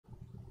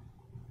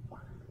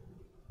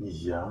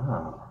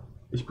Ja,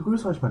 ich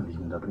begrüße euch, mein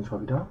Lieben, da bin ich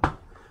mal wieder.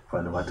 Für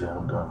eine weitere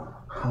Runde.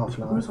 Ich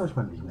begrüße euch,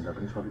 mein Lieben, da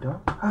bin ich mal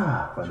wieder.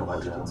 Für eine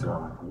weitere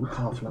Runde.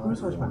 Ich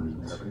begrüße euch, mein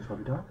Lieben, da bin ich mal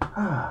wieder.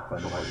 Für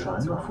eine weitere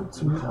Runde.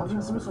 Funktioniert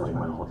alles, müsst euch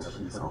meine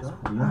Hotkeys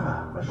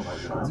ausprobieren. Wenn du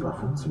weitere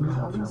funktioniert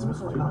alles,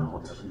 müsst euch meine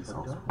Hotkeys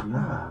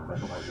ausprobieren.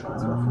 Wenn du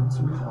weitere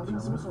funktioniert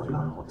alles, müsst euch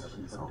meine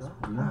Hotkeys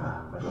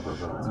ausprobieren. Wenn du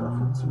weitere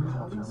funktioniert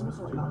alles, müsst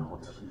euch meine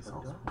Hotkeys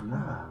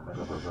ausprobieren. Wenn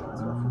du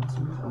weitere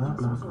funktioniert alles,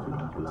 müsst euch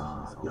meine Hotkeys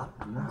ausprobieren. Ja,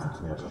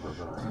 funktioniert.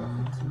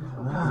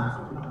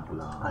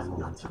 Ein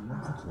Momentchen.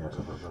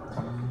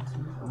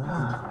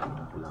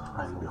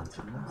 Ein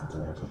Momentchen.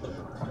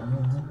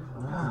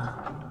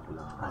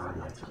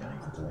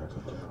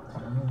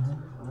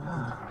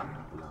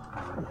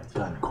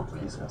 Kleine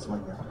Kopfkies erstmal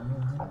hier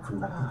auf den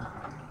Nacken.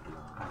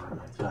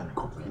 Kleine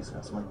Kopfkies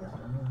erstmal hier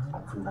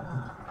auf den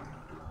Nacken.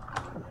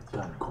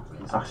 Kleine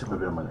Kopfkies. Ach, ich habe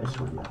wieder mein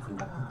Echo hier auf den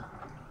Nacken.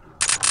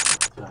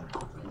 Kleine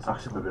Kopfkies. Ach,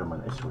 ich habe wieder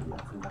mein Echo hier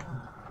auf den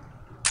Nacken.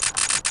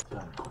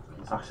 Kleine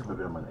Kopfkies. Ach, ich habe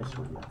wieder mein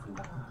Echo hier auf den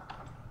Nacken.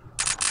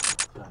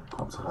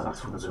 Hauptsache, das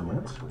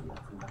funktioniert.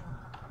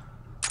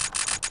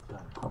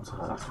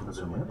 Hauptsache, das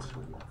funktioniert.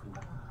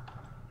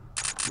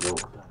 So,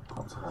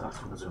 Hauptsache, das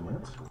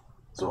funktioniert.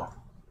 So,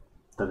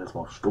 dann jetzt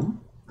mal auf stumm.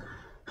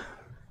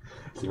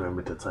 Ich denke mal,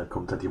 mit der Zeit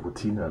kommt da die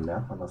Routine, dann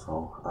lernt man das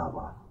auch,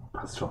 aber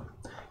passt schon.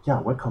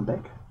 Ja, welcome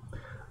back.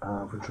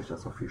 Wünsche euch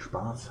erstmal viel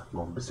Spaß,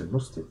 noch ein bisschen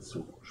Lust jetzt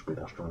zu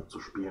später Stunde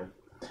zu spielen.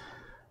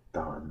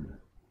 Dann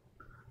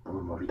wollen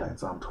wir mal wieder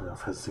ins Abenteuer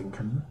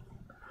versinken.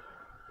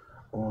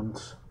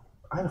 Und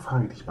eine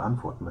Frage, die ich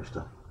beantworten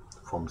möchte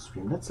vom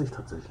Stream letztlich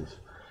tatsächlich.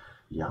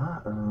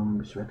 Ja,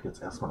 ich werde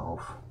jetzt erstmal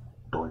auf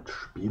Deutsch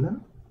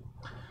spielen.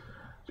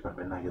 Ich meine,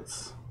 wenn da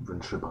jetzt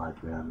Wünsche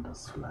bereit werden,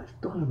 dass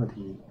vielleicht doch lieber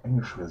die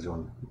englische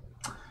Version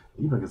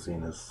lieber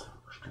gesehen ist,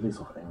 stelle ich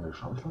es auf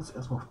Englisch. Aber ich lasse es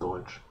erstmal auf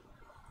Deutsch.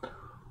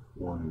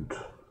 Und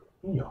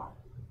ja,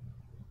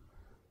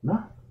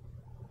 na,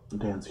 in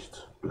der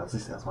Hinsicht lasse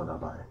ich es erstmal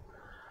dabei.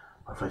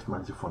 Weil vielleicht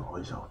manche von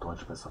euch auch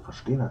Deutsch besser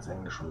verstehen als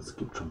Englisch und es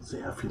gibt schon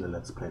sehr viele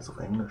Let's Plays auf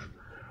Englisch.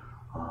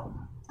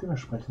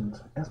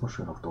 Dementsprechend erstmal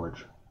schön auf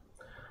Deutsch.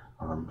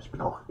 Ich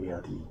bin auch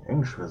eher die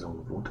englische Version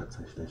gewohnt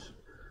tatsächlich.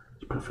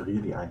 Ich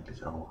präferiere die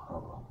eigentlich auch,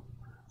 aber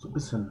so ein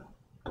bisschen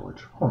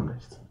Deutsch, warum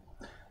nicht?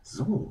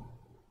 So,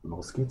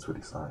 los geht's,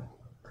 würde ich sagen.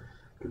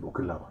 Genug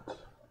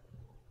gelabert.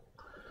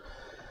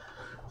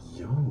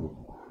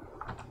 Jo.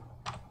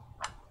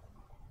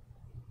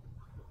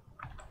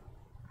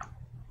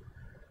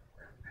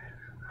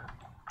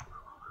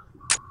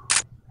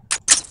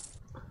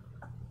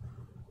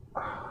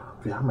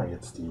 Wir haben ja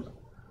jetzt die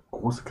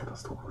große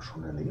Katastrophe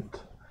schon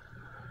erlebt,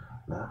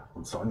 ne,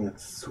 und sollen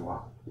jetzt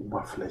zur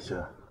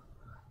Oberfläche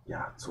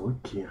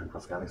zurückkehren,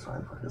 was gar nicht so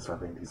einfach ist,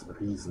 weil wir in diesem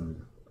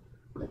riesen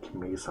Black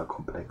Mesa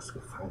Komplex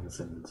gefangen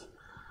sind,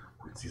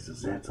 wo jetzt diese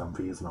seltsamen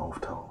Wesen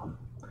auftauchen.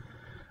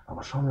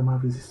 Aber schauen wir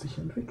mal, wie es sich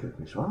entwickelt,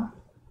 nicht wahr?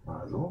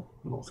 Also,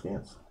 los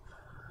geht's.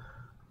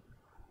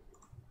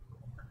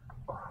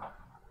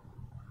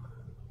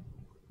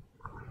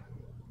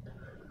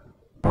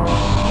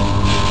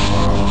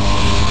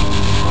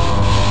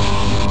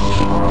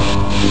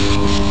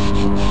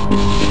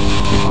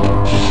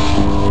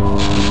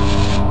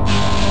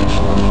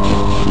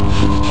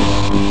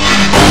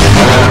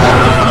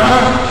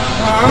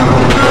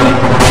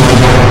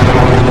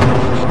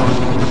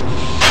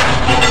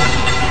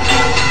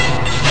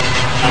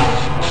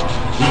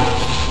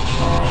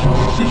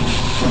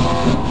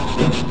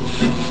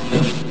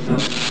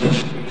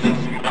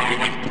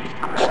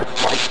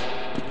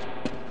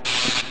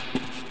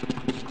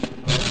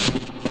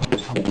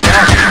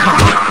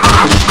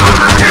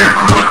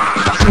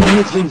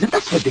 Wen sind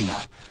das für Dinger?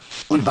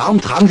 Und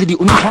warum tragen sie die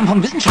Uniform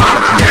vom Wissenschaftler?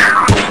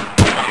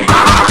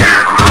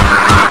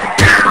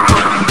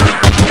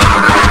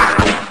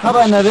 Hab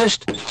einen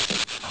erwischt.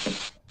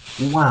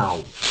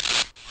 Wow.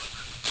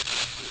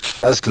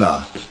 Alles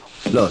klar.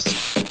 Los.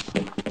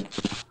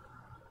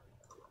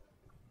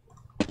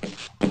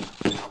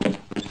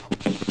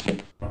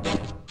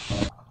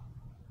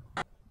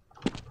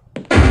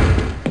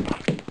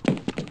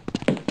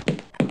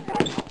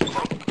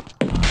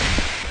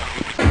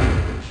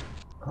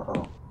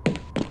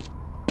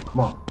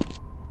 Come on.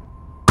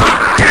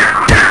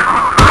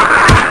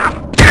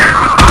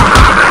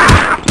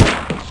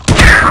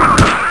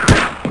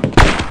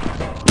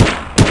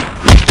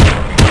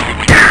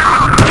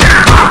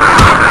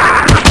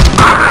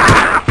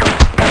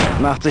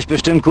 Macht sich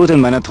bestimmt gut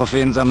in meiner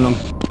Trophäensammlung.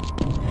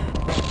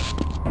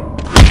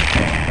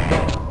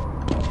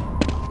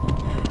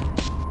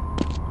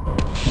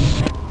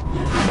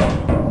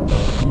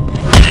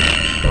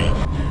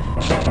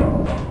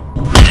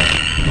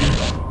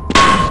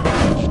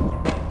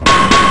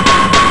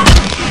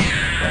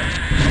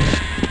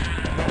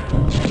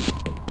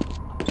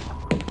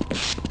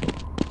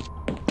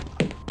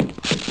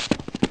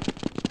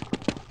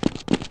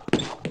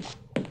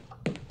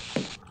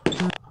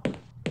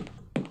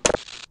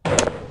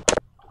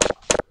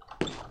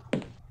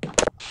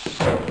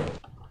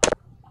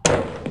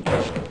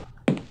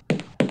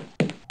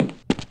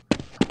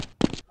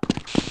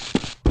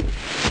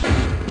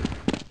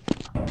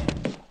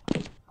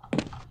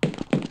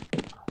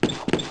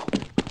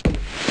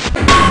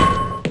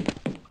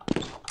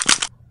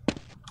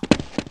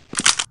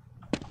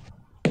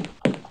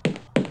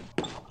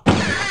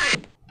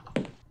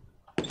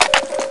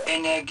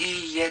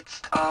 Energie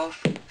jetzt auf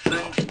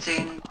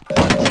 15%.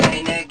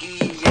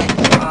 Energie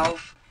jetzt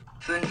auf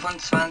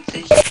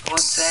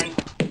 25%.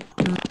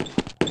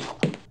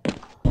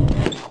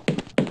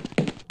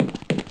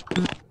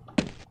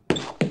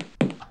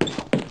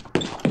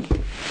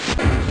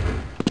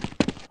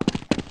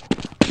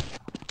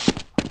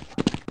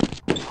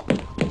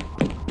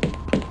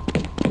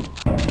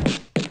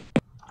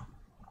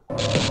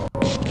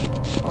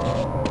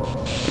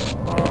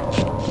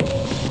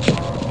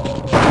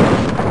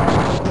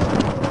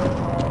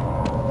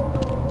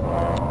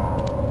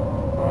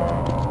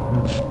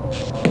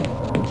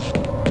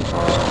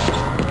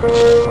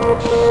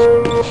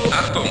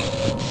 Achtung!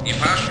 Die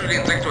Fahrstühle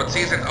in Sektor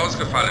C sind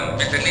ausgefallen.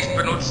 Bitte nicht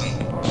benutzen.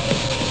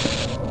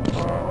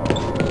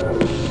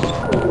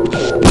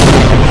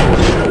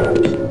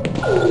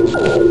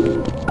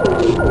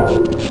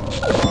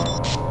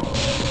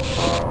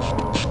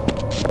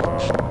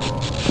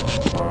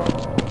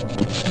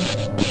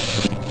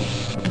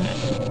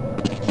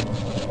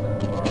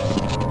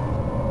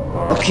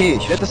 Okay,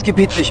 ich werde das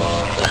Gebiet sichern.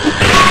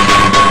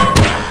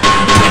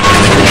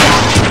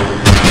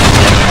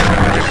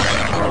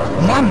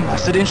 Mann,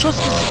 hast du den Schuss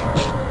gesehen?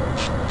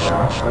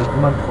 Ja, weil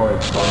jemand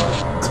kreuzt.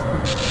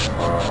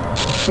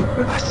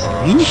 Was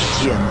riecht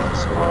hier noch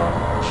so?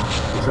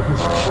 Ich hab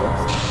nicht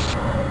gekreuzt.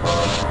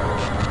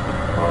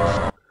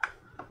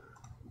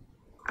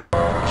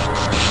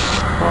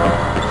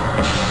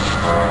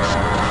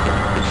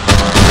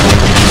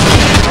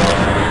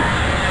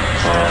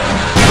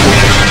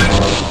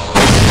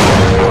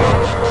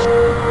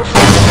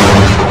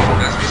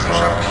 Das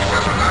wissenschaftliche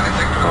Personal in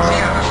Sektor C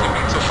hat das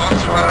Gebiet sofort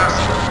zu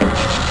verlassen.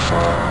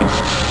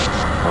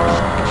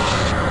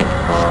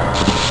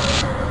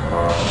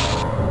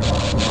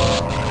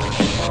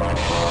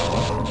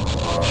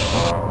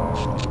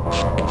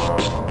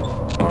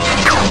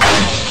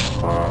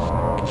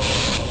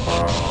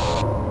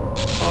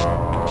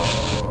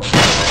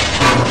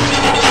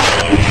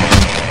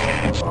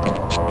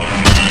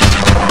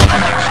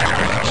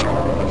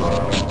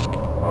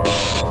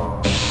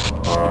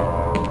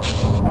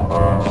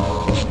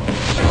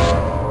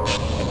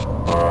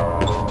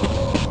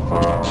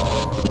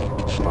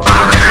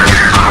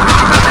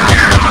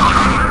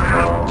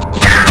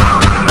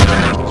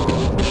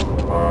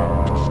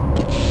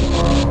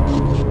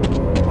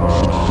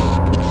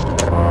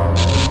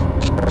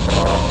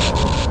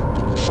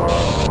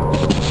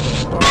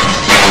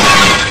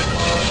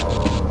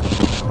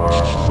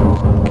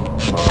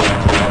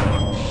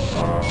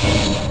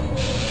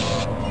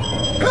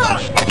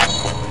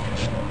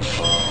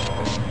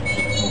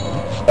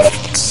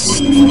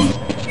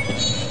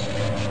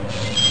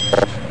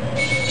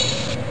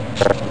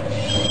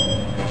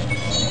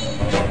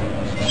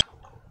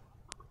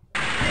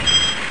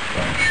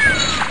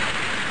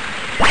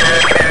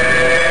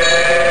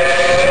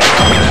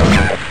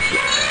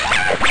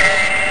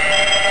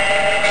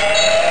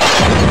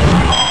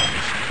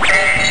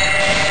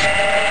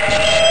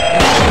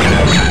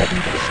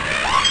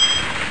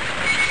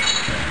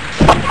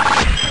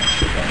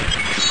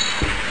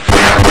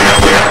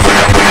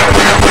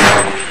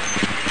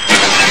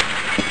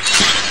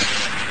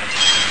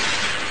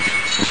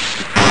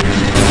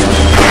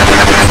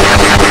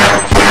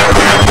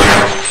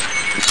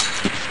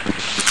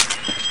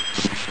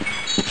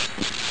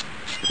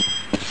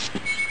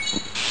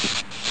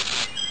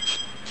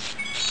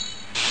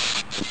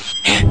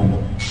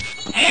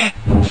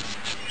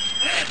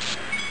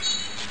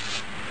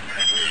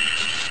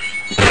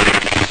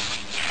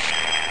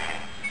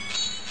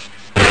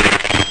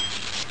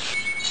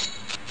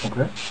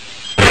 Okay.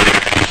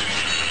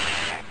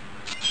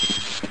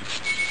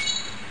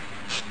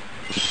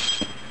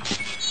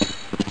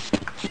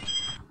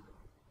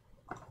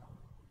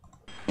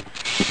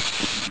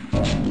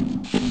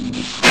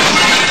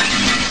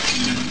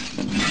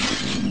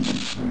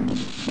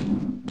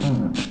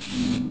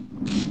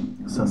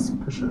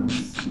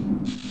 Suspicious.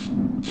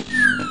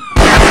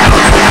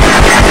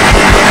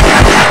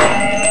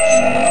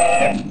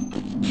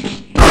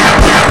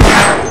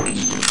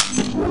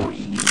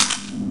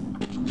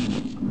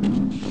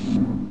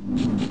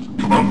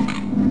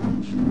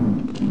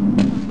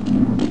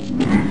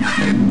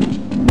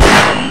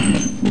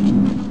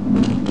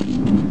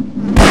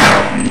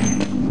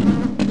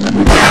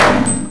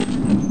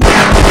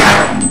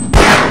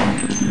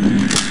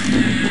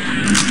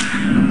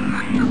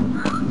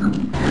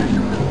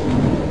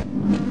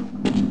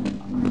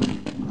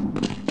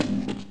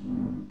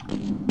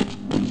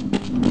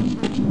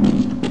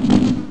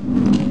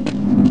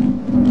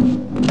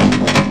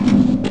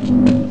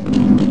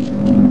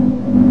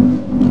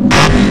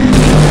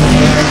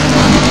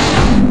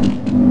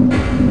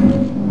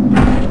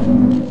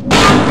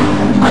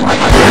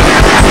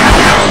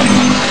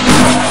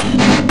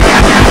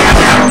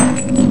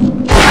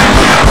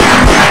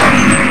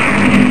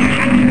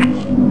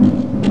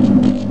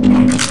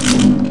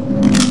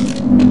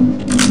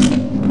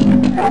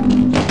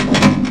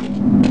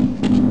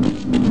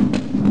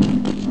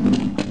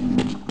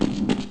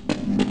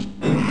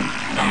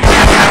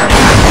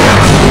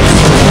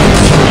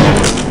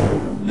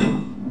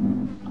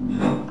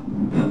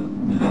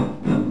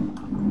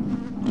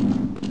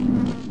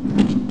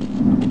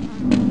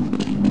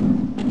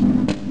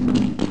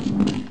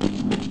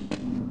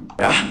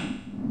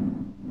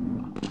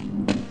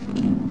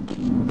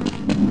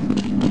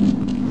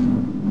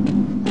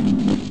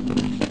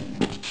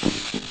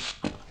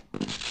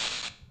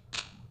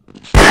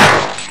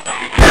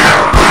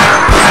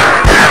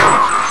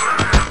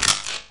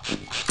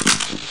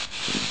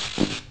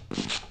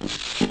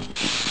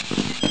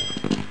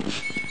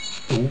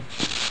 Oh.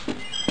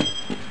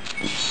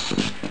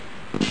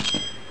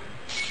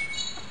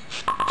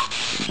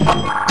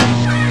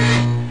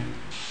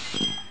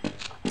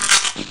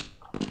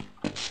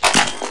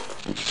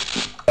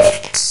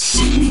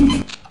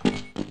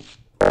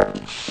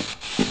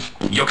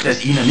 Juckt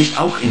es Ihnen nicht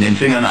auch in den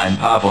Fingern, ein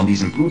paar von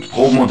diesen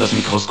Blutproben und das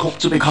Mikroskop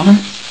zu bekommen?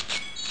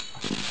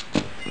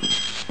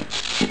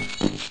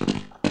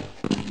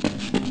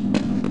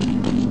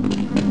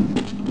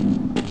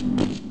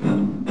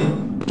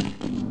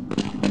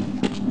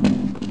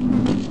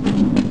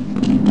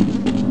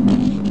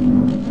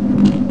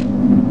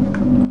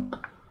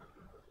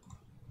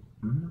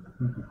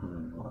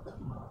 Warte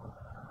mal.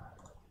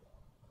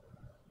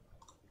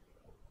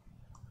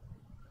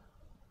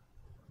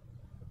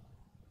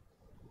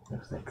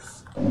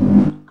 F6.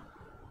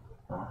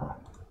 Aha.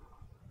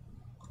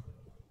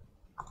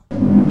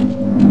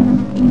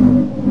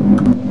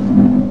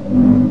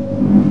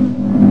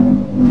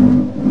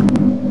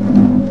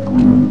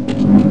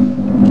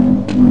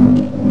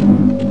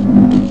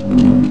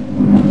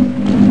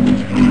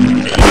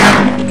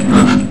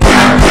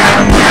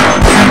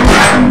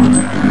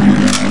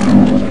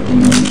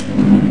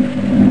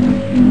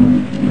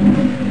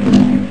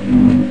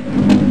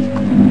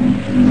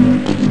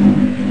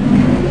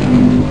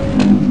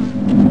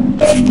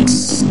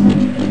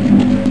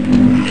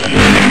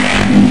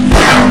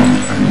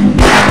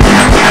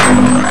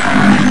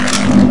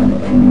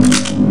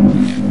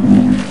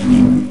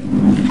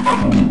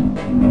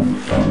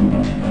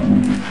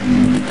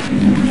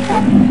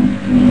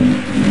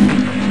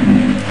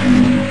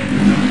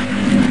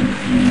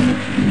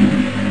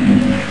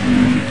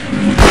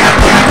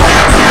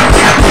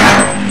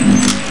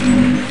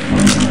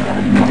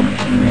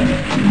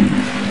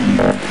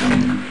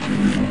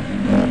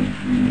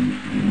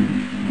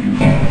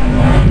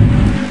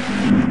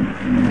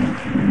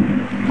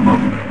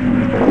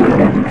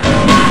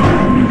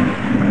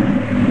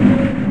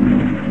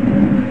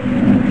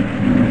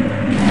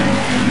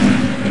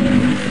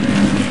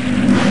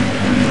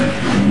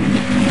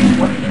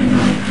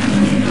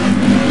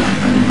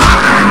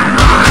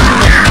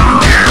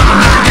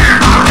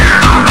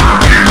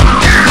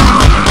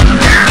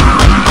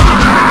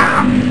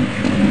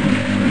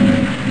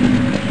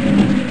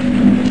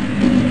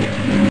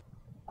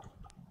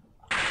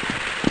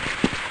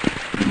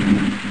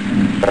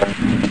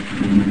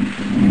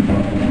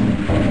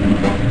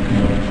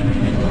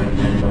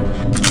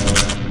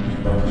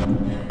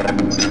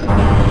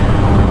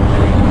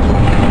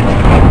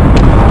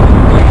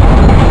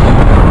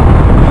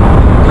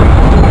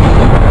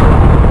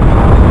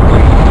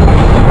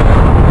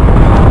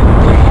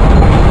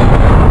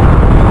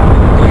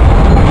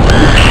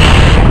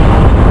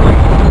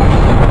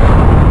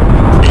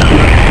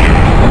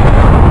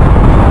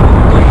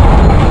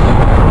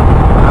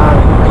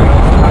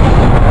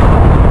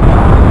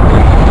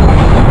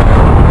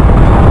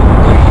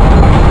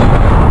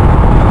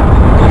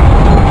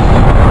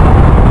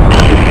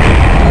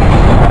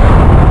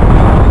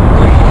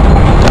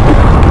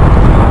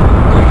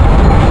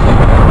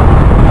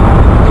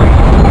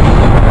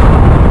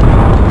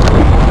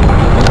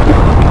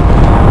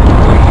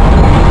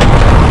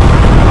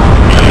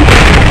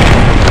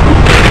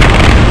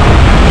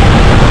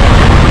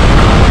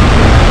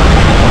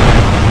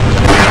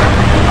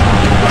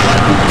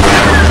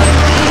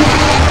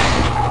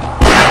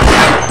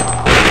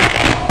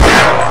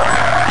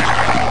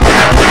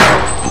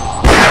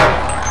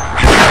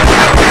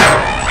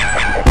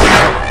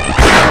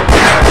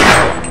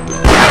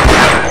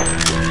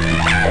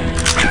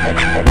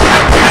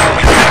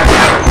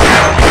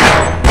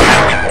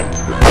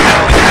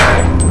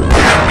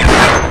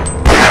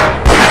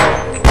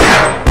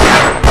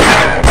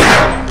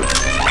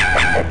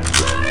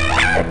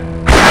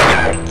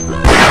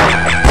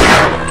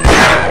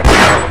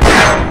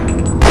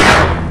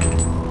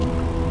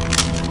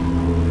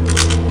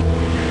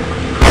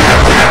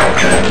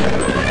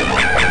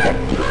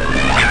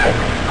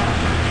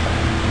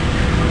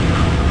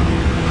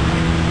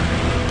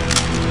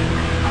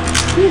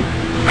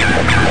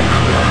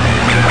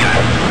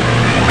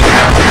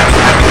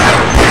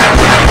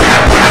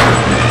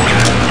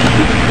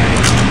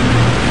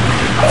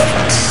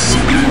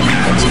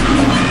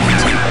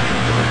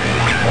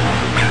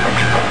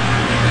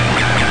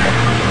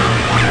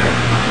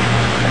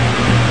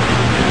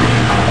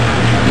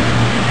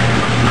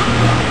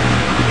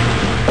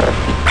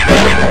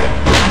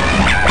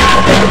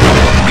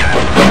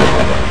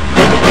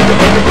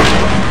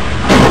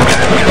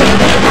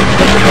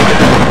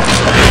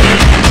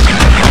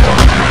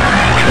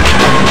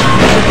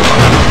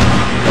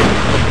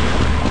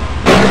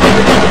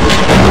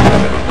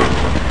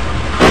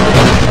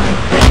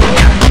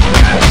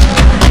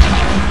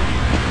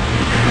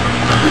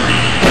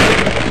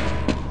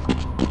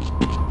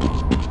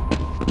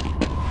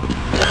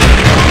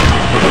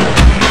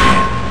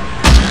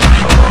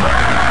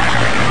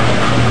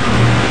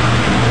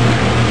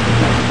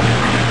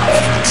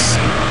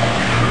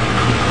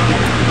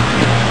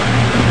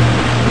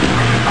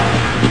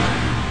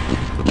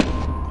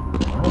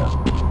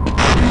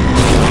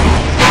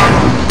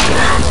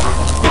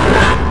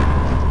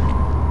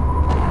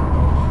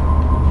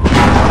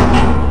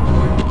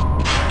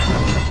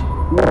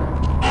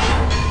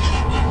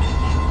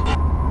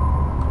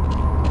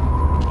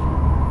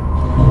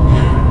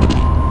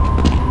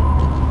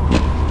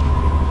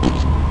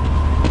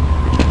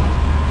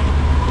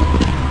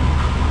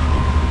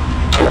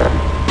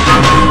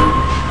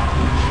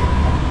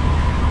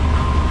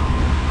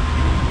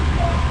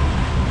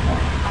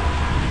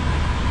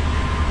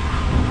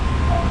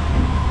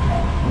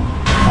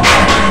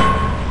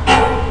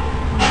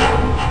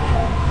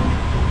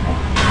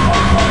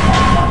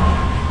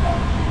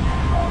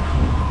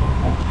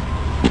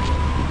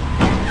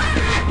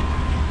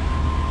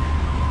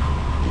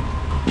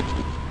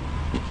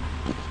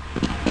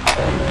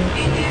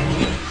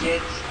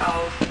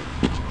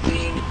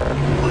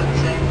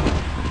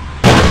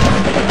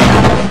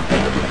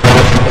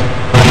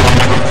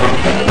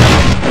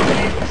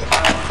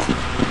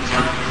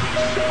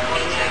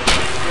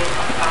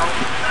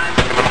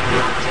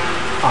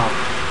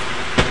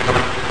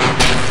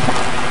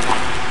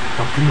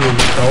 die nur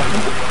nicht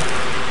laufen.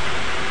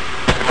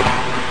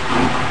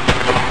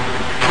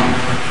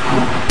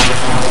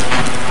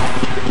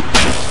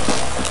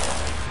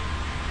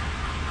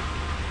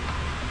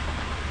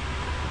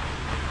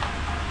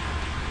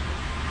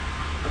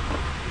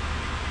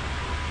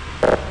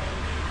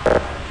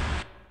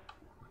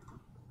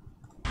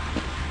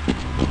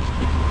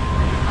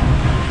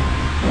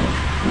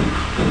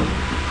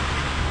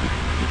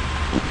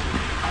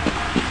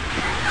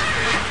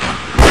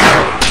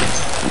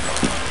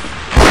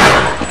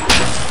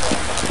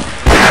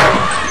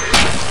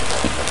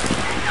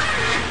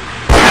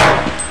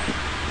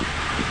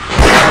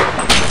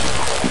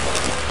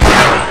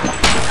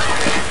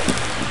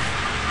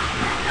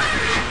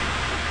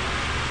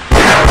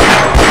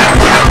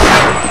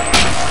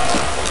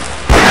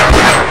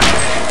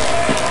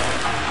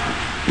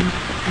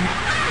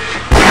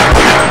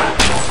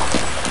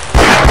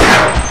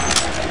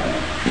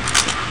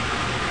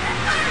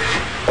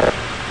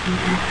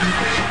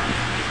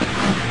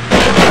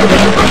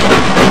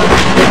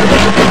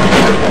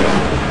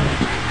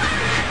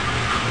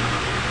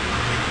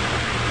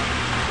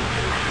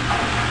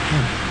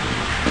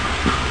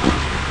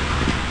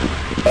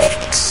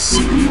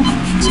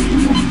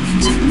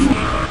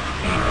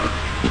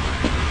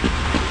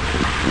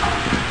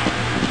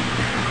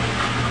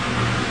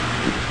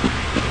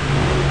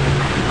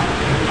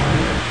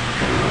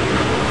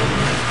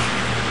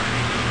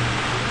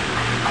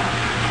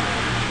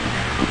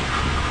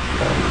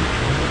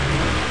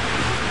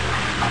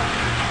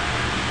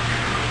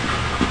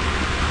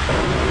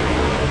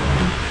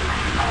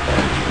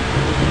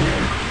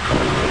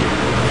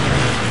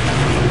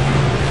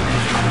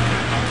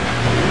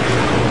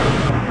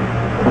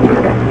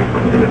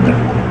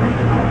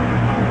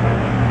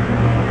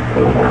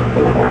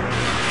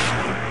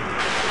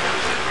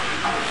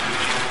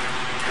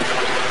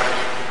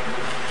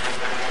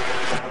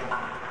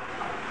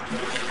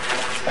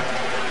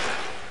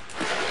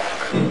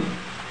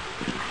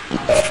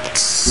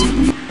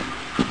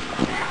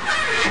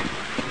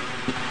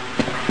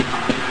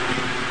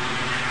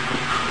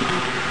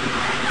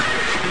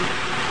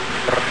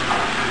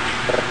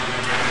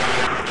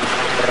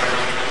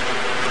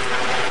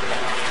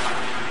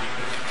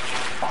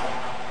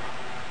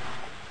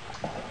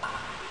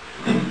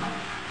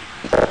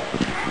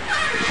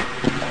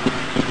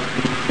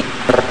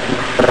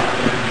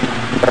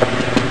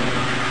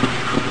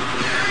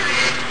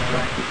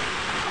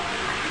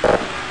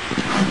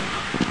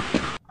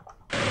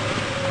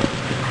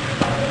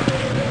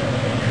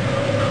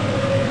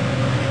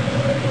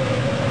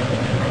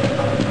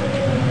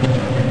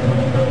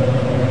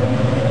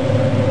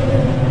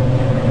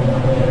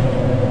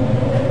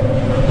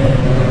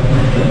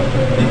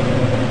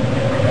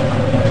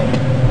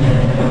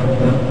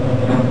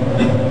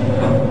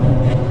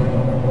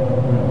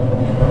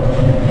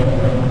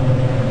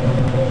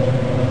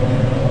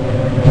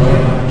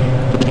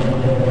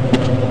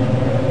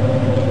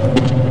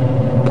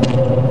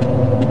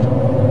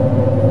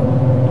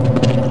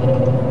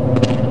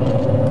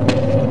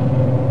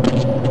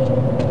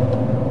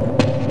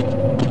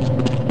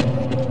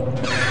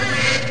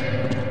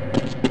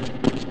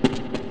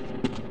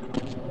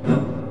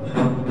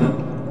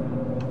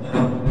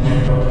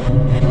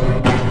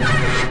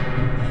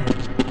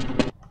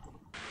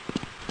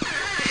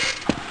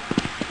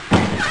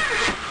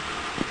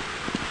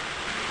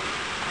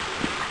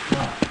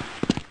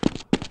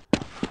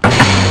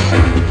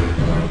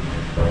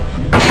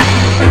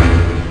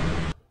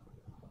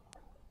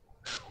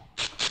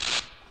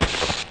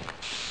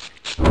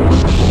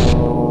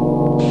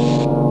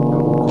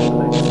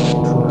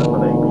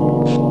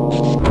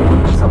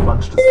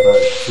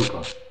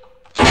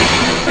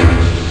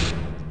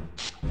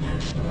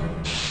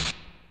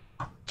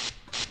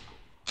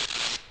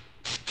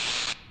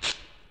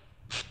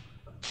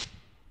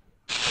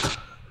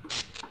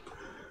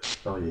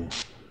 Oh je.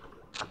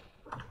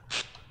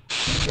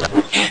 Jetzt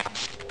auf 40%.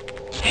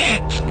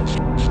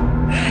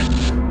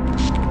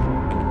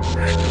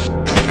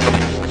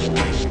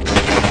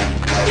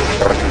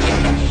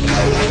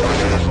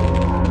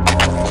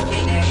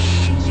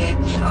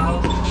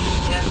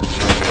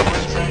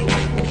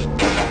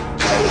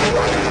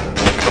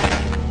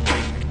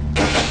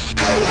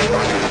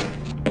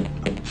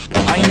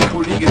 Ein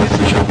Kollege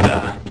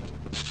Wissenschaftler.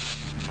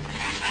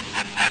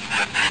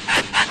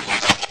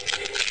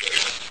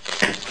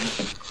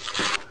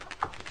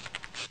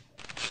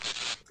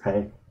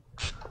 Hey.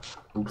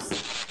 Ups.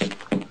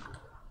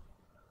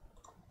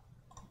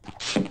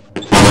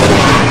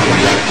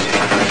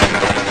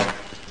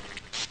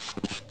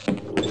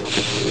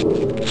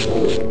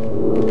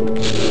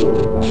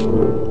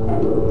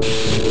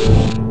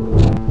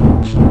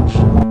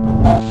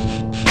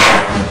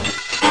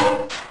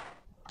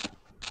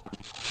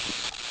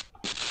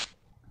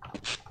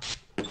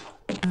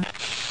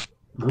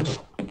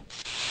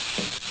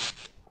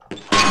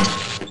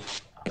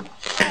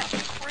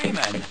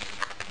 Freeman,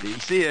 wie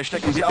ich sehe,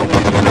 stecken Sie auch in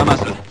die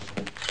Schlamassel.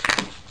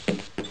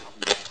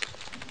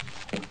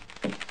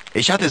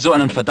 Ich hatte so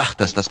einen Verdacht,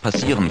 dass das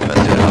passieren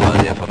könnte, aber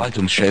der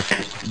Verwaltungschef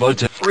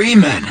wollte...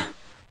 Freeman!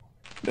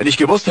 Wenn ich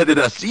gewusst hätte,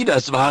 dass Sie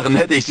das waren,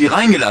 hätte ich Sie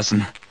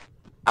reingelassen.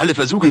 Alle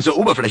versuchen zur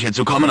Oberfläche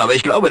zu kommen, aber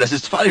ich glaube, das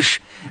ist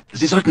falsch.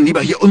 Sie sollten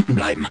lieber hier unten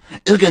bleiben.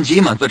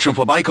 Irgendjemand wird schon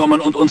vorbeikommen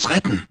und uns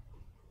retten.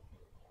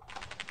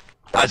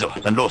 Also,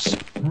 dann los.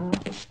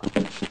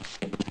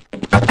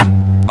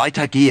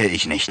 Weiter gehe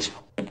ich nicht.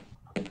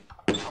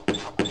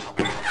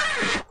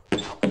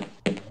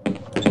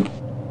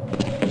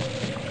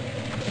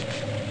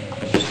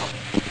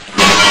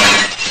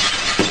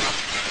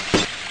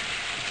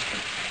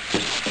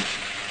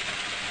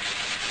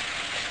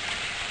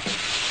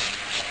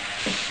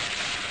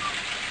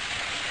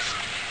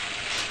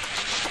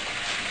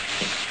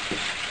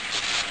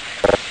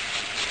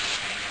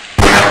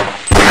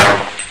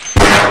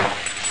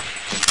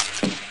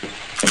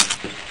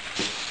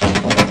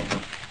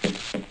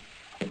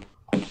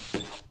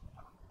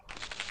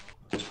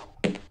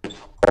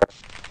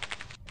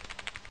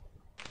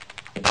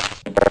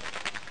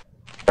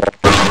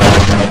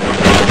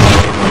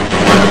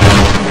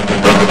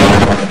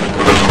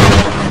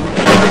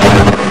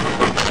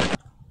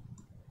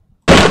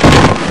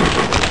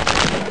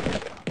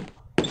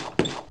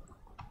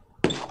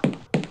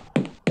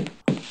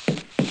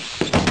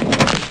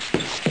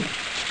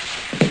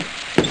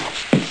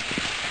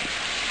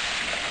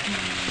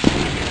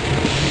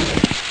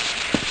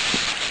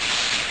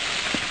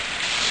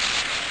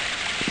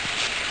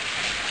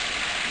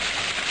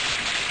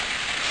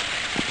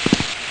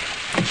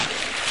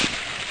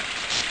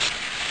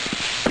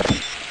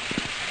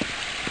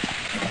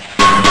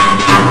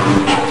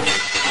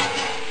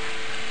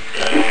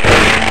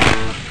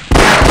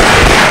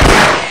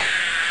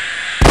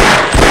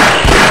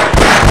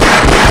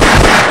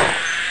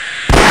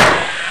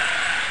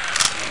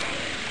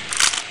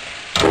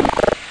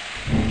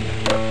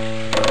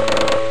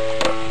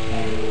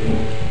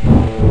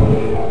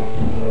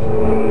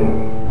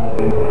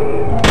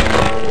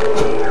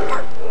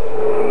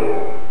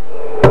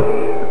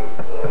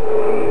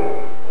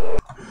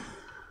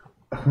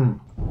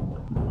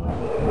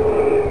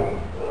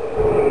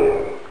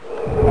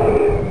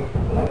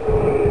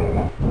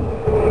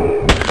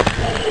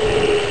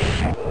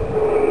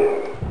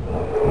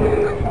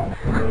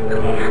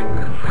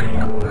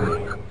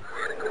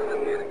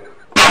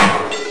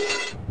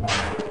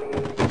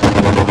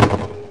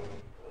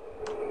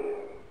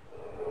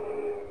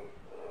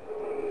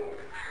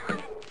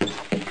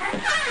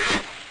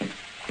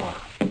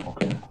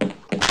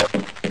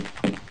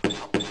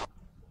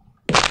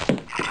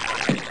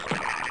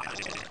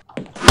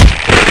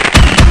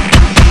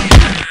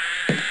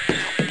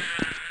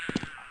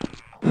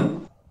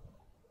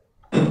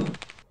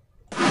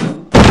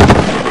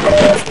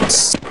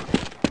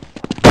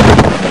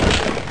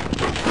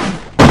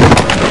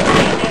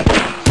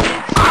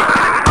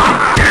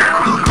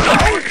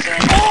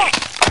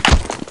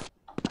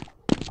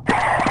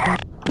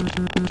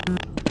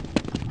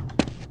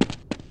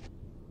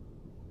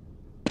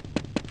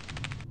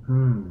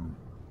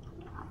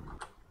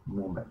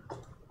 Moment.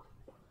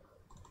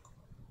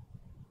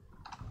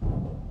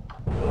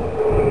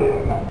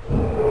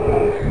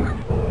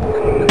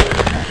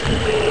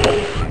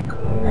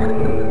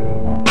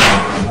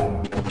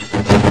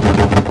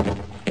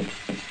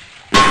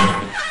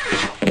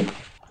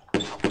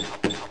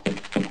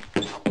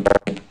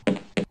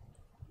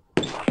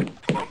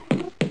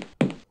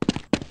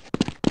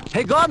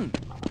 Hey Gon!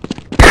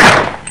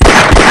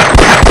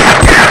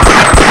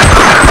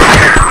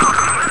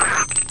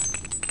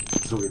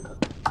 So geht das.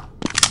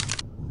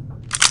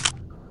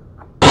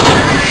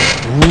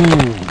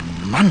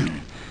 Mann,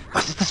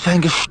 was ist das für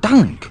ein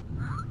Gestank?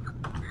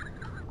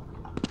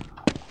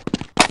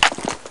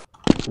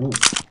 Oh.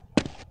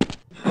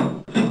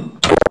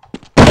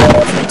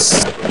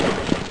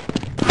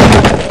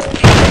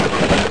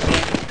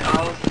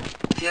 Auf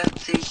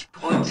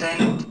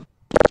 40%.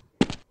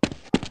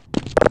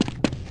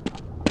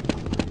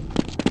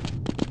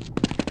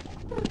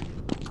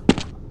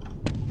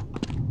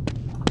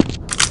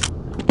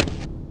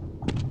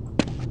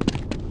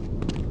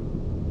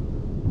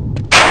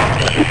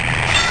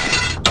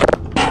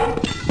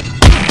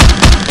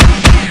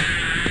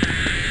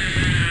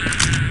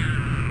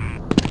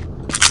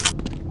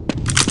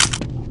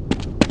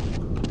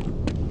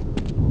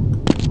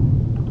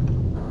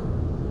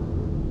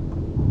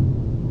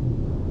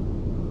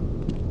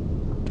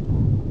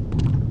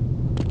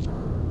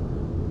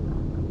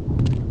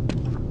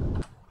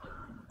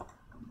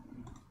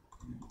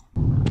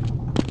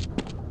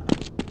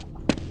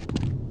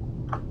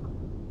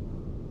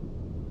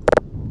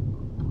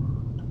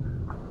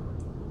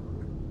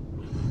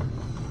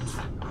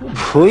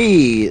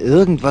 Pfui,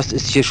 irgendwas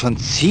ist hier schon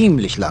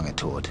ziemlich lange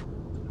tot.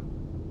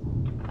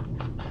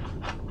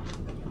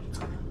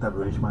 Da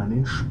würde ich mal in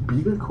den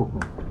Spiegel gucken.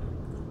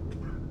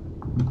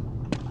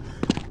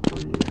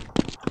 Ui.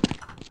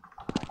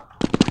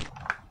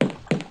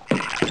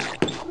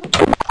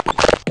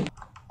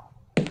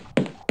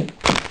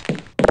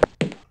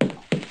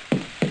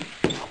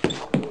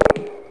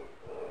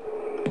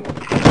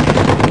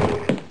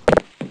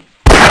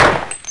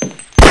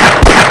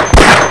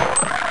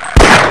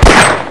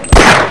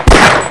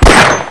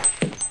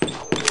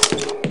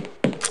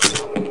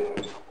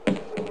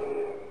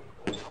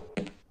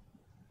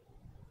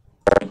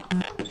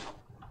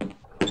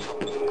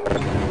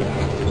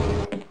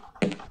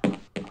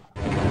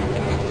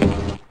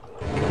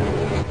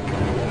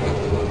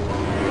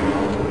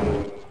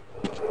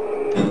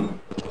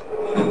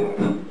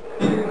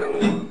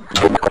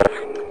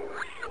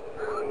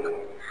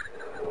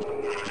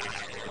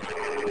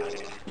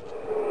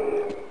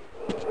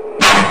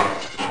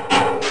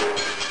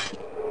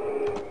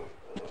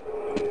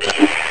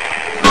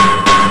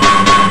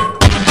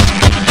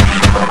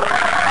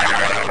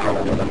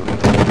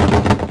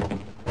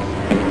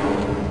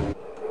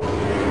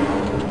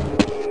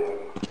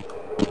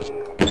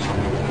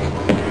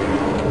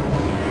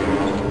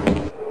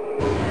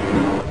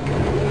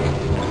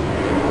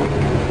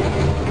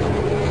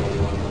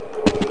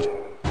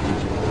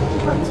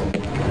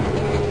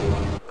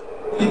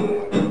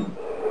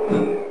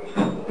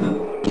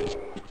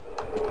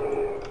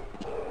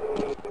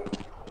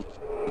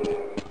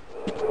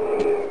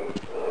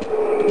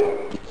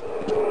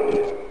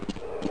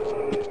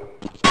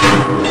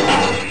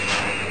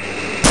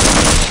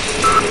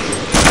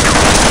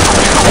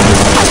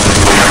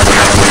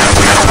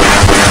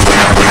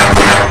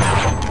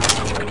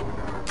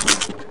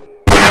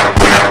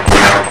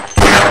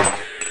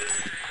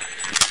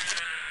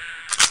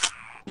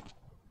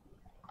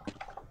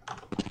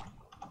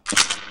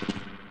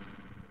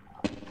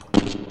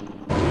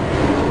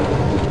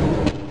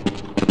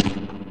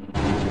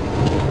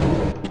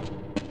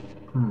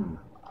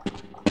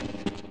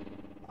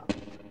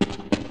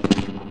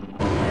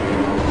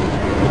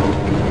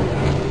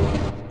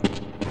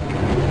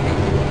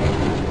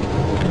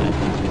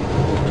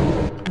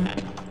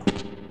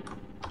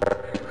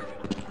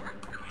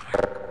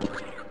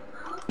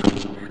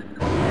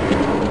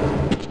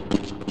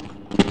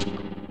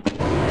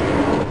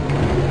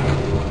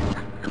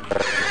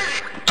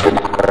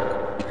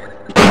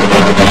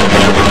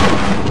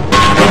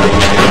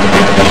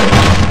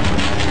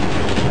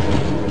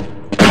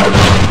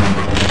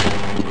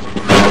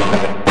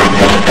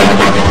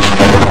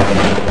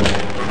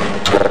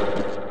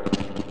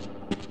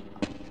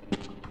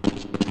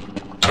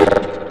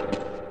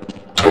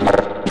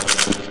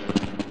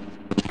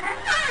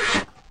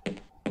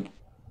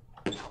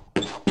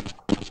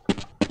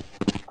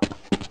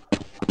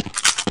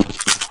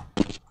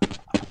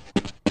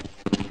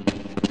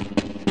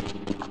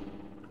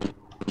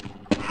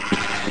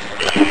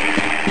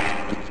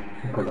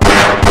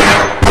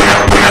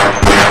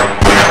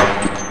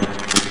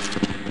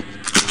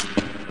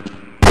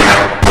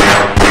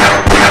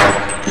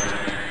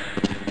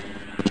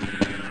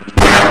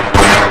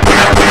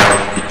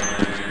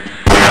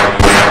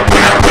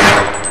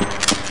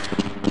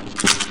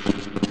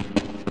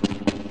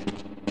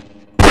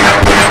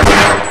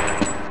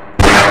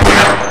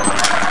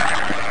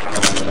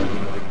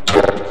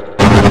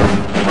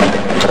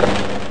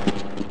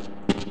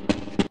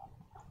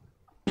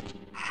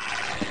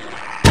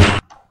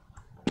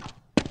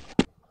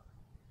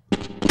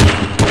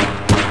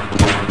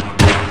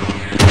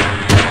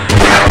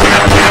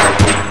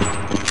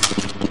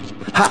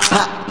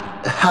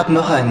 Hab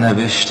noch einen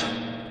erwischt.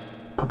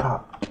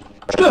 Papa.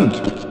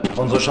 Stimmt.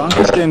 Unsere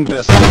Chancen stehen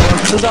besser, wenn wir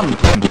uns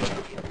zusammentun.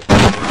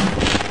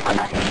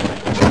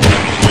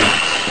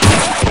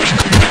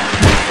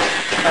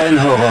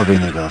 Ein Horror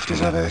weniger auf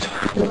dieser Welt.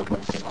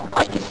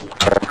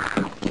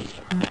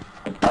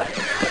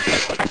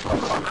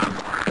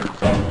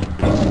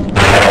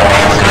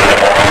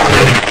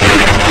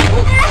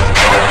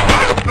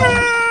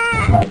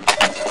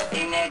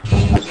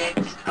 Energie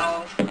jetzt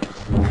auf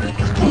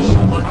 50%.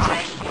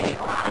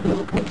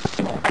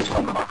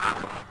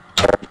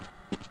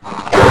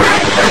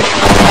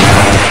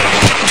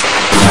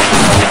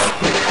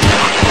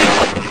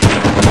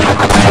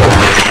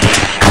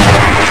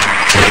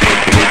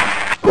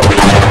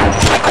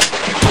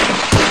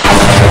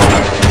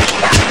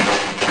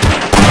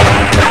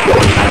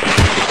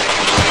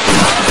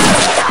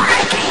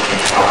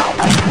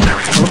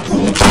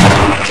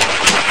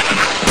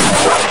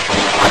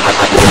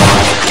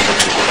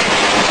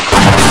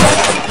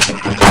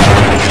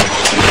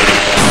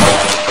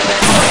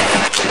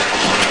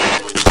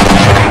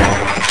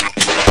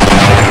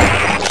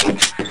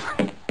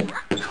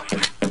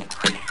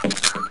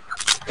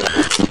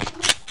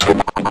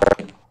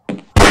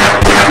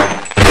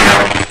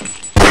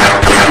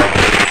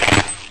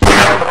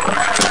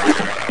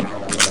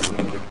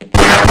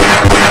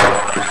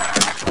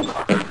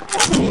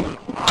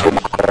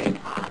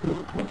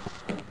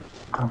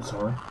 I'm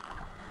sorry.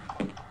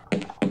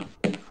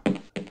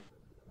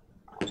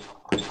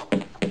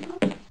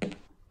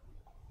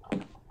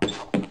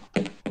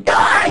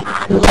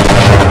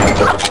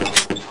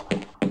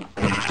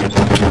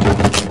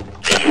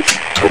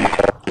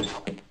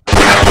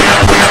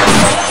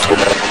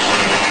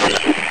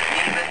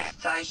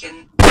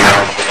 Lebenszeichen.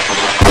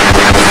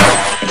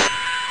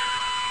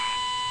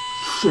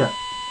 Shit.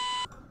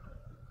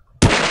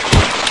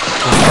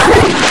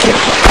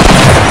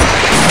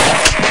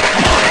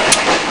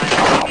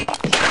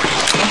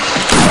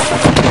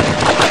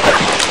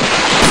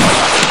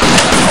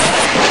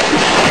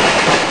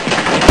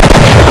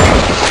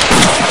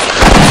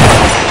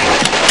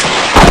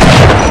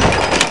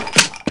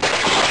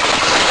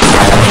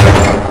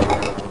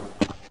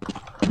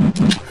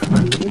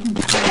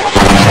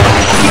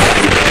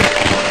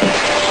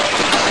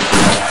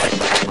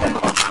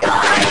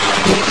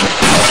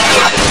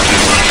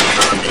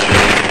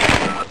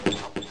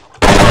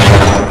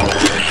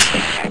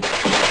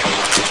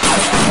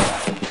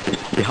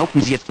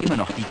 Behaupten Sie jetzt immer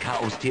noch, die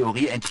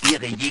Chaos-Theorie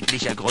entbehre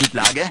jeglicher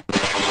Grundlage?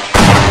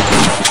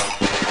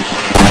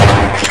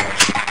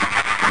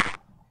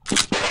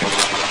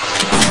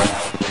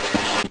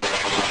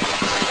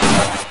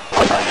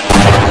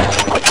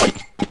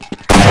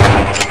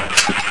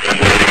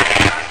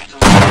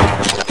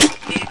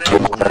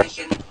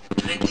 Lebenszeichen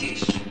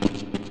kritisch.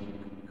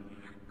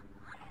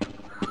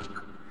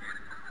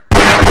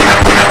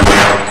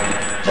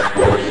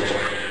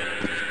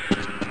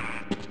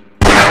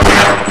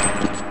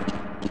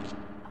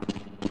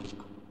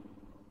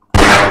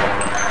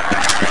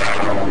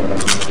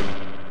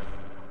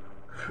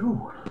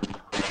 Phew.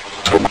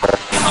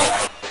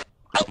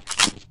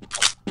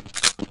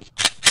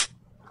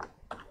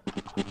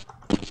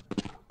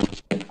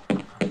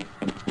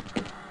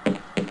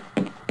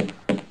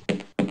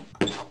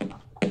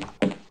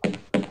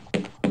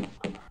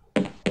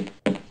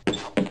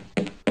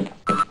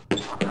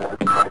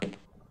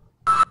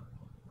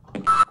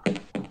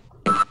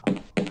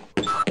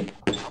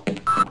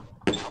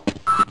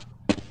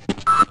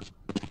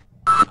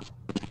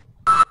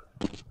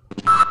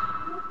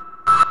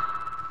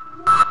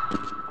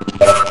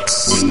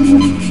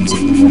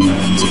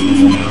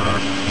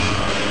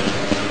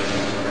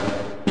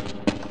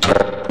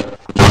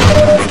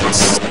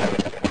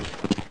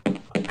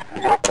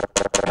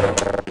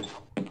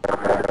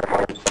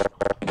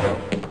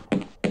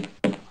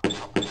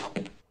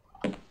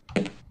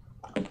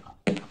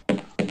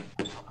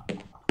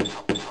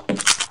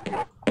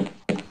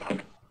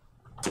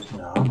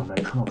 Ja, man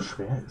merkt schon, ob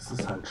schwer ist. Es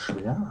ist halt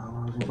schwer,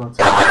 aber so soll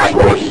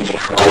es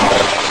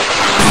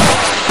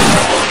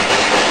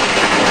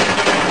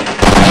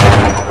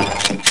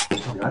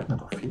die halten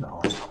aber viel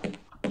aus.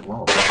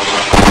 Wow.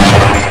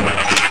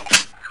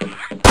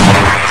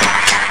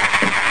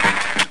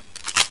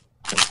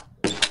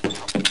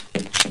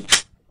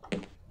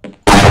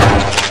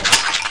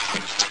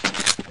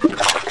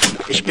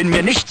 Ich bin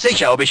mir nicht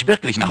sicher, ob ich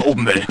wirklich nach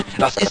oben will.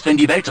 Was ist, wenn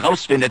die Welt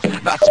rausfindet,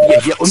 was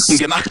wir hier unten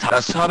gemacht haben?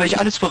 Das habe ich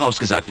alles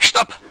vorausgesagt.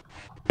 Stopp!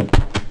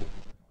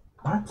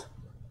 Was?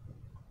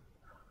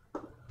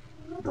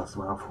 Das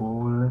war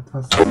wohl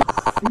etwas zu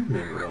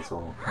viel oder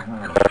so. Keine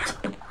Ahnung.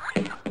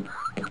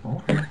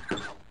 Okay.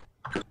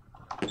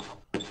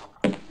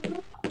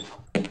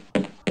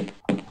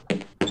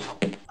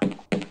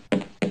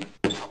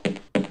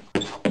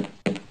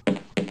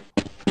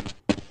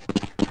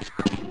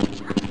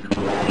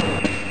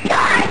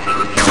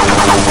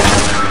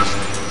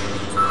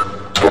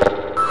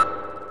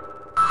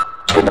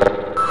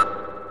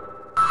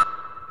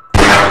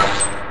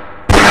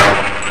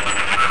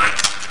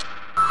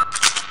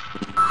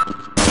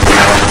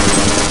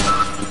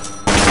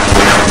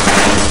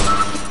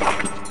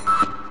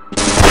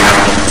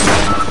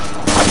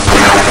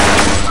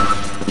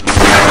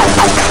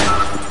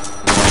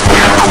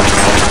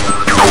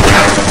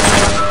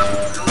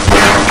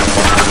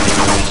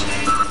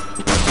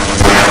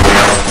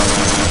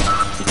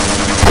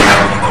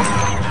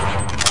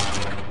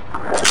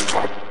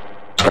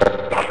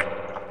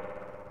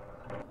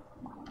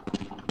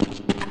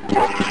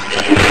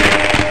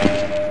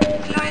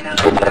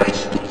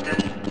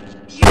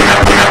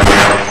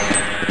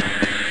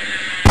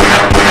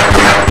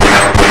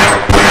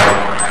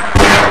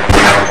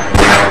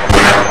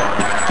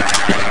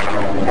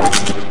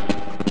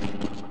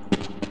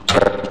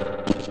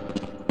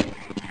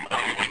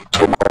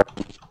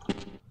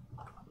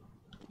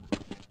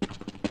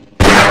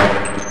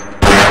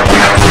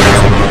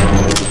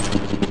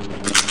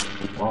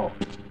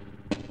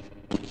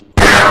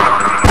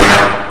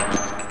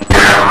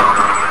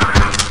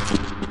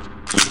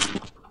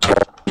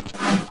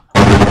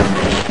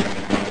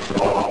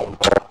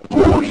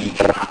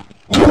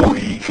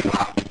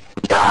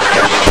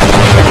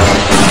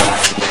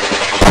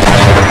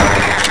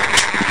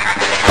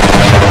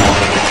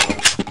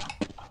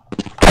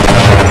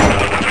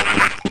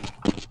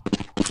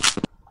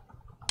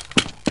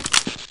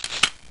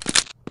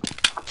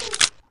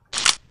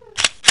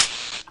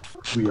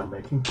 We are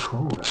making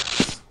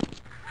progress.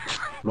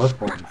 Läuft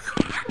bei uns.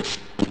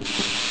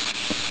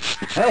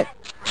 Hey!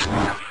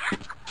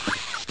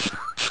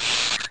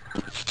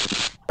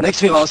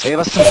 Nix wie raus. Hey,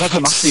 was zum Teufel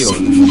macht sie?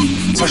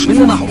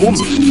 Verschwinde nach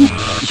oben.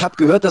 Ich hab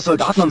gehört, dass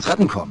Soldaten uns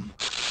retten kommen.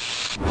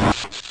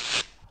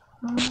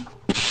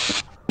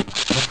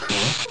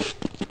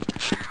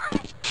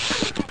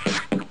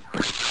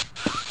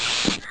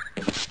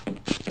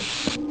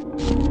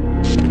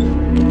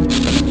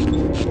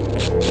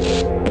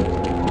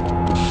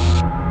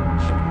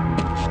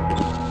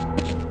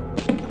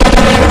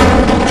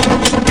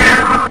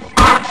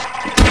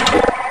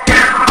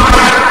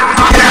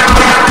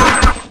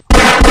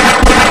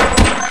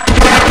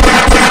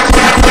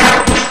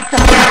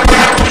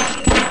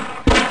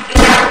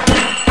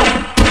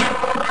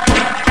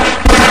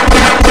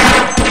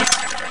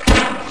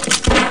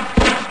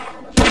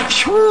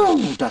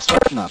 Das war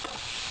knapp.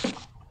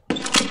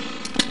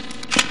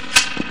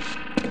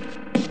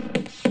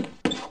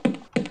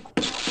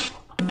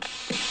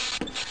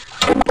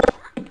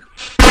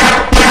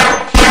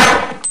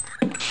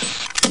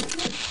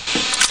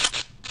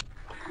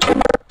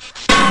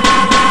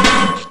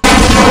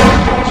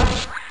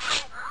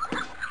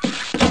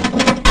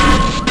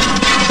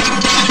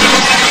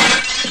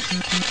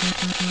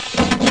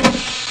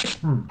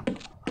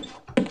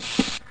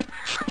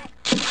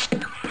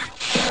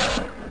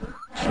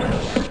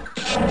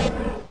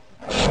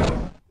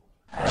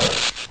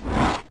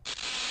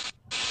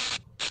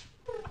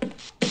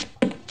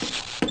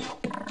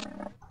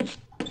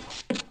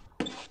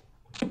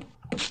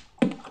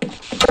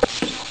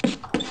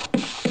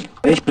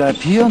 Ich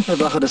bleib hier und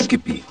bewache das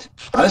Gebiet.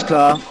 Alles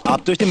klar,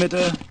 ab durch die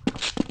Mitte.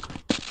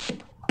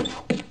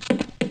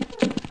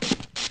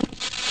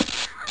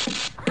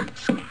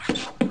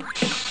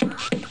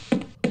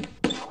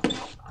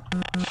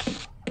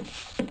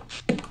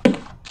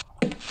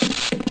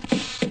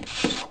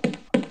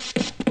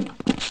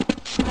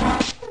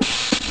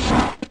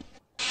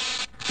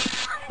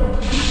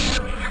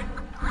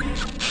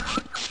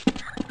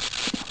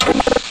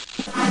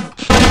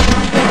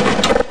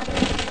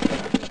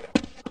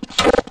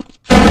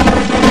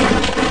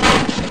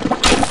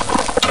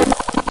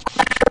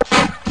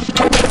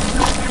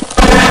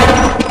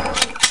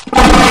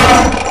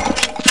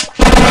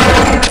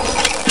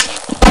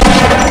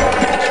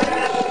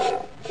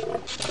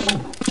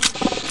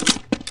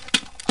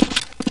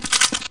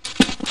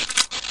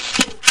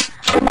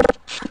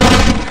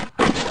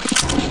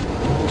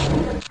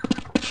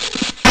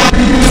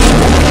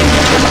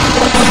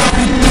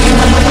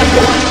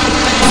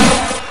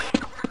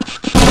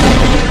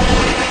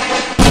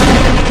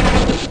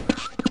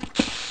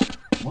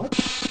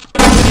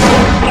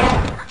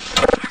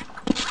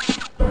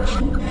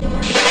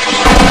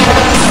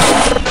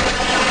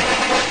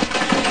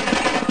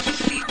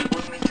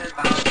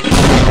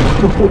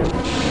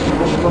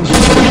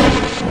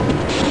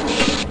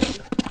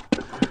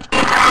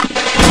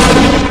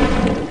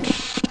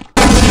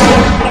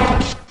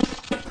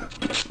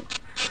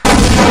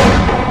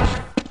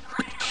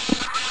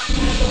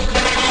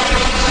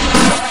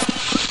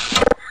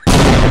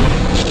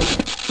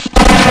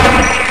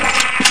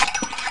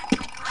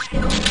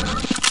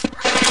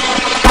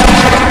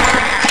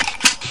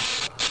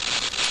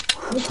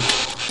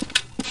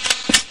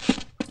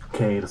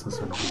 Okay, das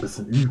müssen wir noch ein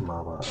bisschen üben,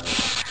 aber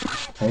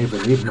hey,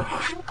 wir leben noch.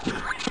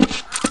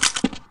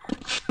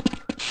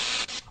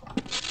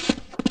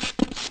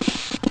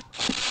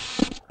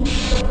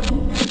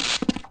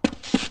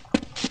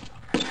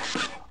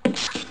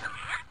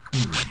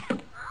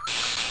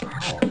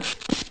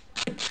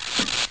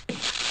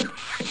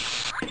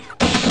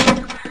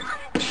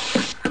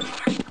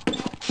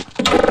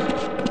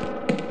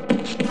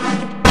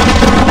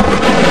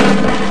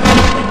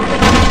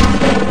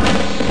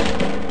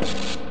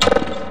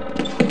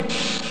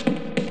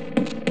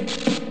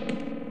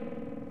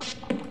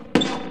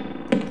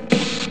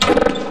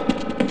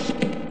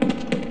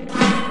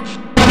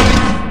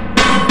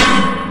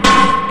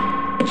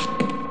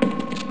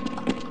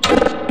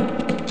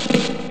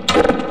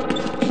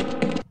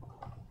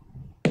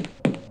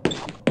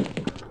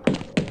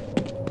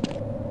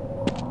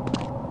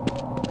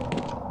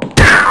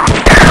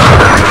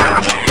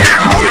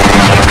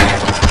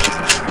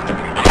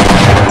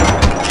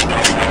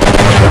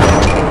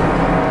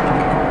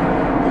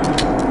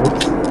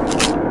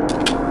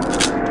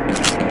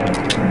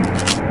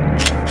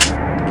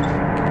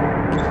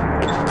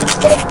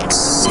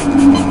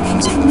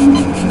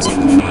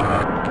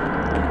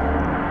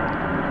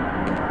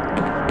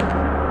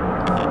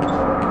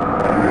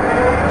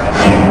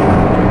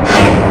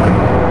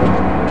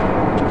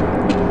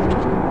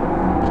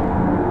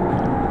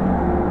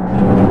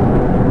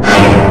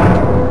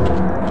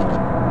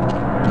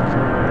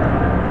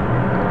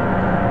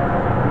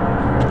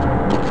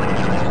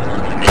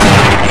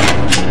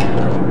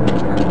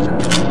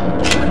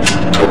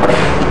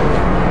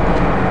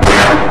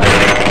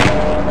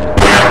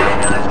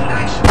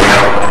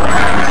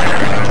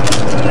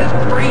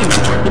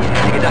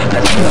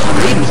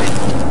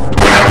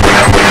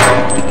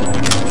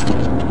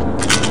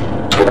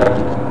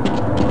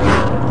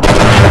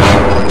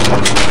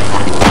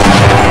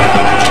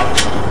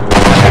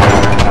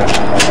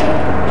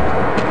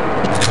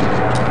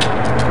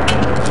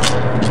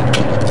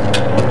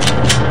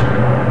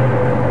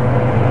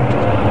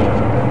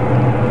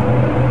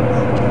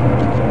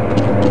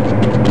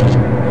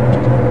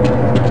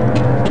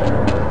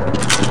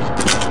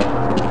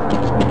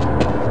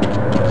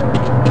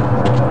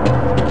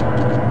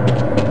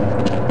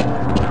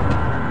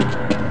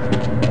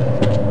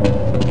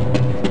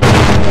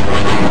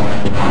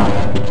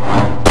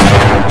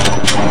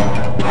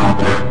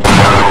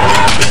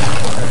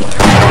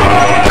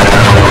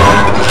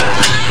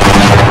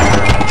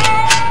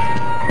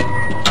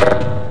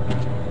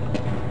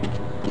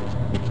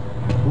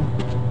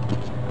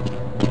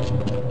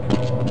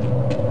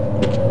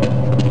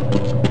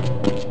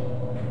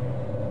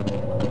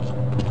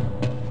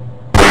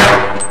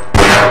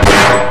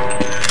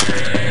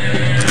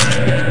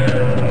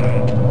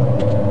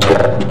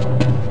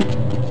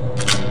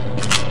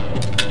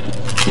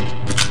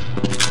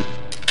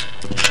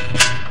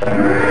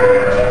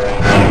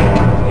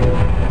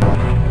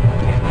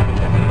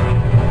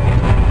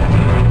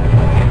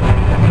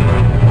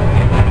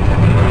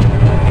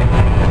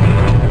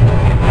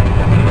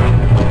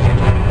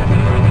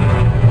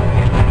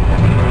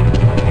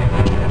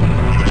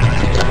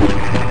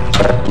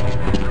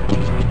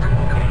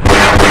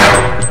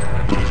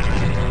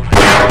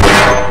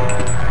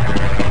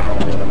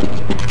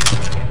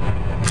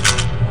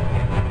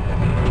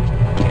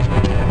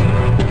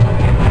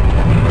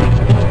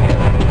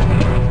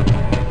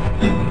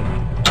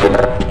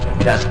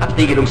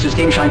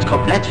 Abregelungssystem scheint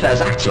komplett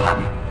versagt zu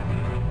haben.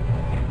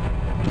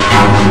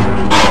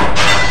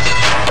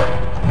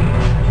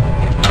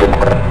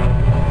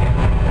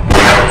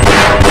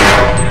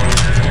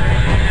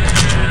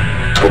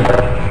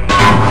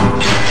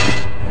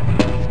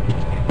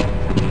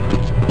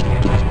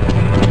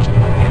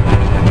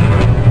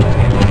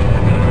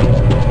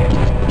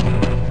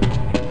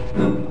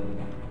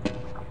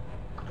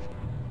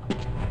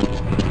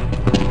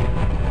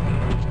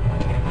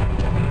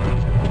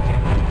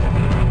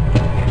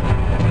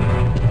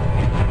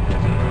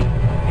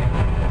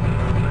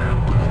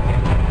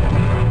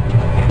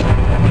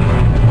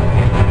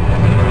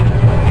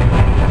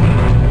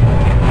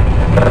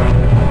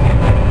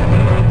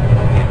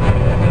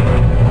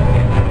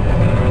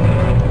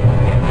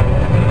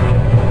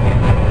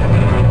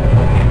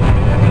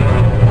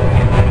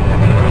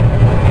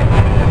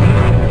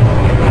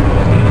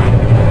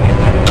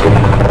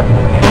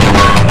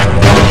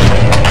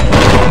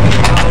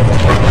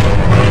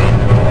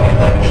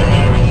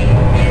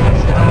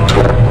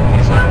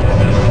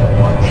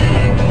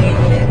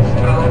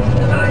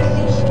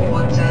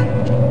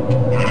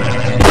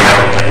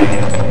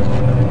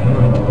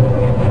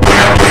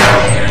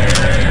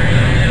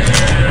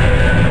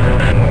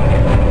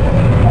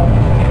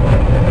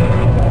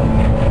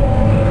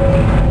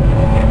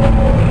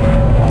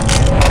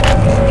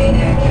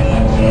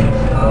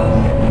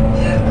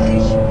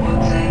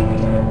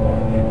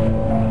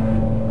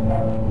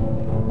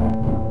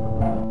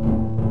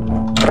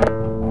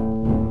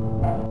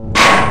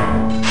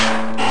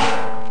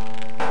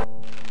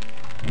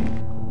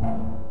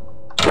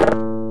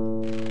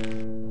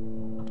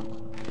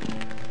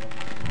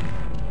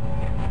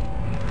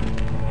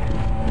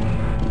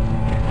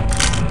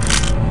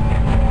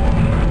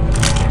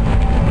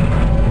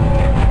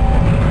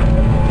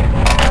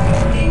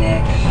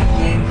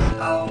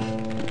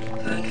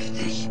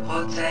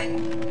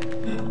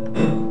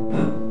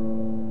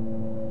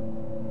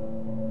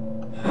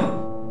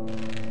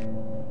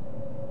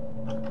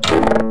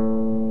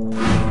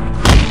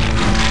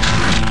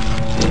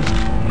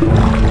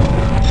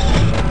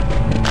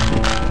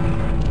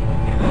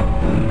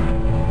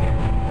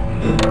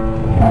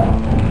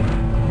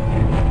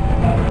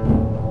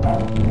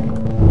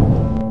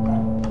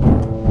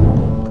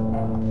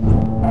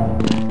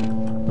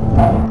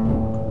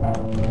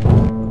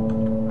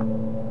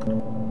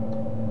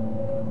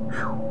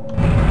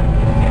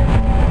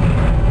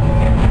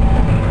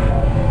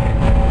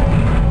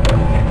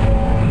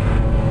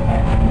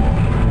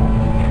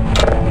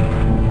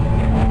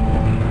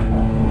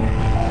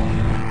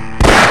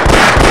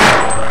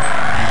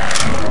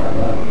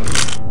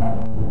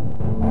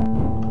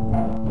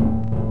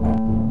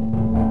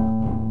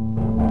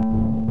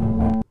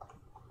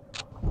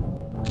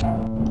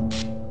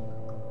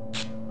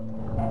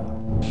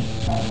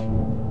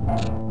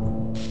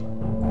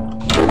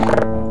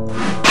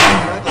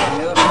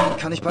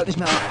 Kann ich bald nicht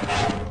mehr.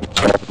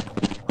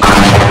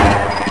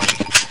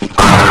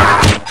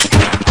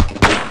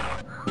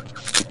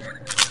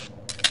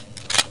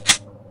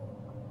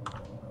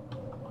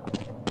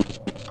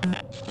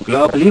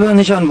 Glaub lieber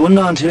nicht an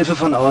Wunder und Hilfe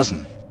von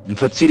außen. Und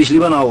verzieh dich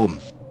lieber nach oben.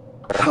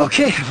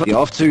 Okay, die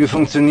Aufzüge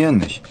funktionieren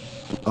nicht.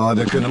 Aber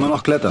wir können immer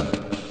noch klettern.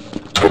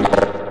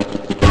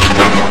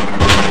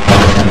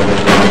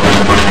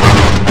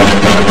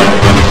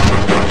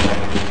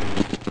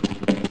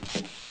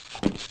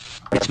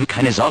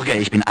 Keine Sorge,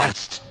 ich bin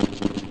Arzt.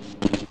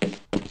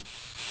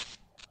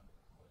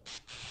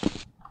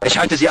 Ich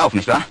halte Sie auf,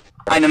 nicht wahr?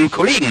 Einem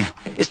Kollegen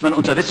ist man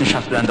unter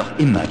Wissenschaftlern doch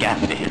immer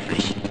gern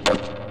behilflich.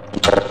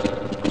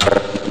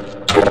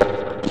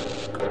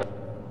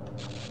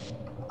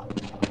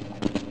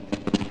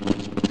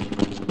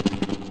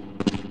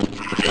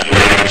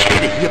 Ich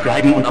werde hier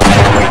bleiben und auf die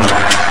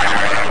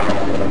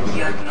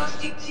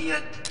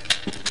Diagnostiziert.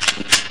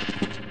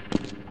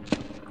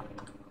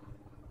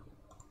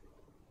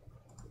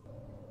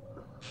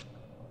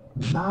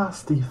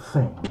 Nasty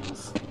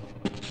things.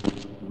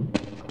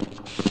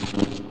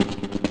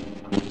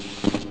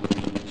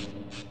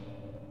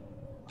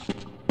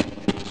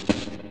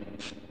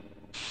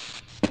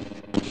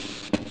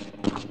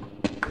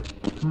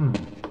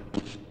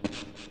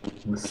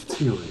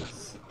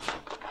 Mysterious.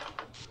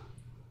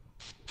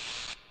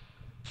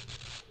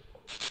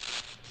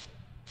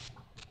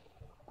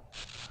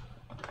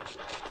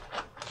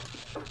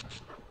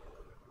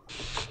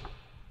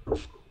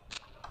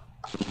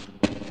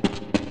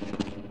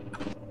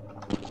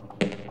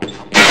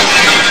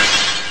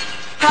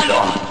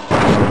 Hallo!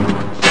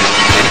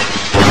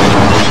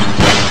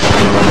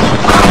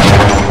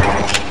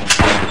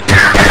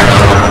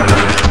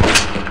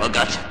 Oh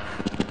Gott.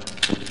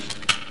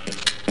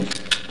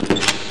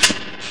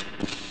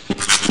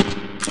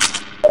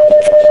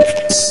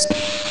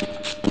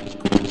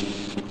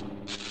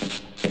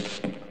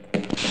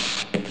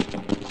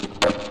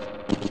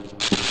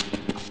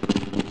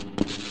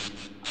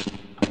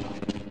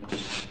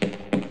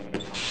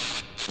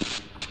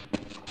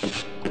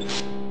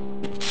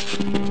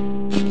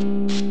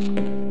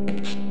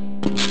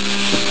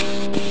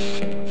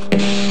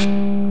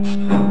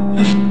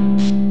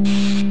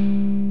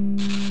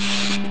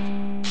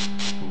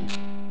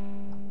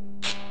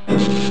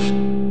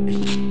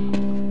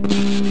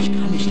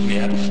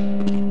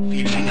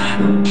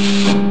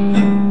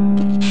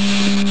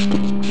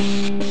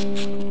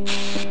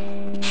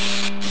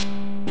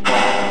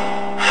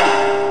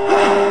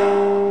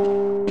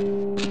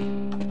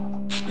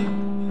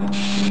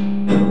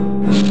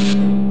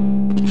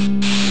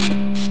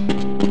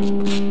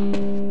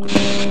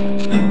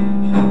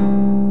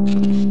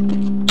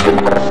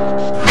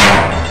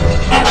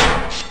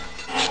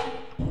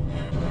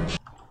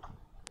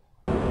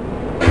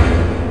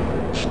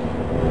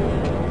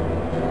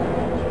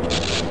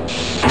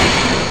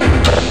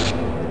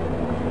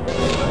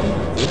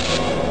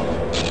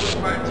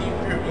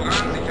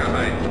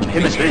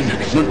 Himmels Willen,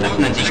 nun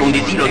öffnen sich schon die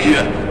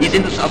Silotür. Die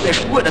sind uns auf der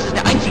Spur, das ist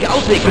der einzige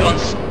Ausweg für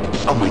uns.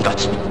 Oh mein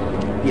Gott,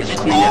 wir sind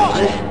in der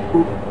Falle.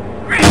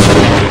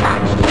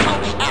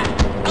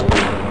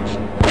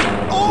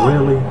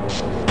 Really?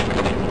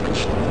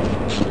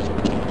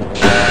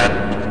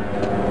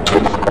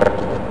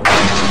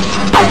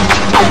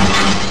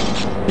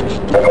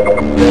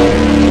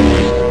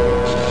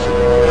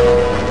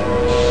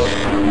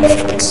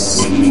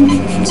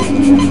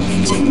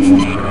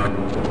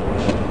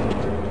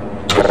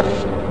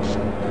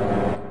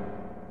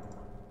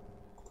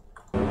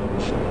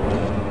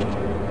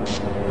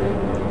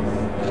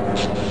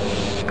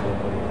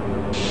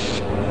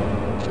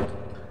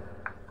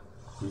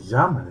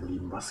 Ja, meine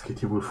Lieben, was geht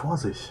hier wohl vor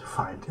sich?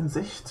 Feind in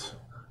Sicht?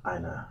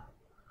 Eine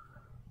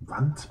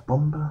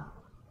Wandbombe?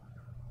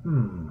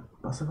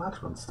 Was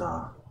erwartet uns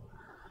da?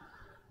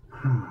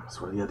 Es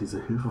wurde ja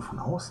diese Hilfe von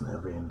außen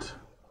erwähnt.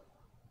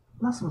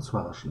 Lassen wir uns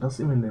überraschen. Das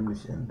sehen wir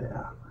nämlich in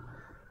der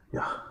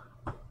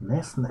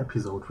nächsten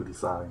Episode, würde ich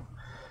sagen.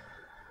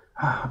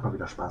 Hat mal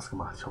wieder Spaß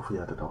gemacht. Ich hoffe,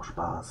 ihr hattet auch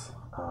Spaß.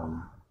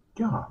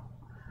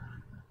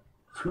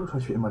 Fühlt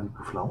euch wie immer lieb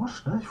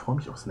geflauscht. Ne? Ich freue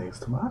mich aufs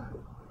nächste Mal.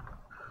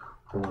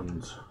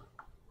 Und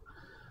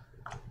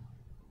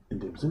in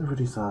dem Sinne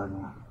würde ich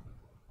sagen,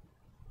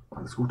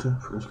 alles Gute,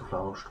 fühlt euch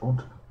geflauscht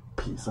und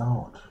Peace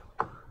out.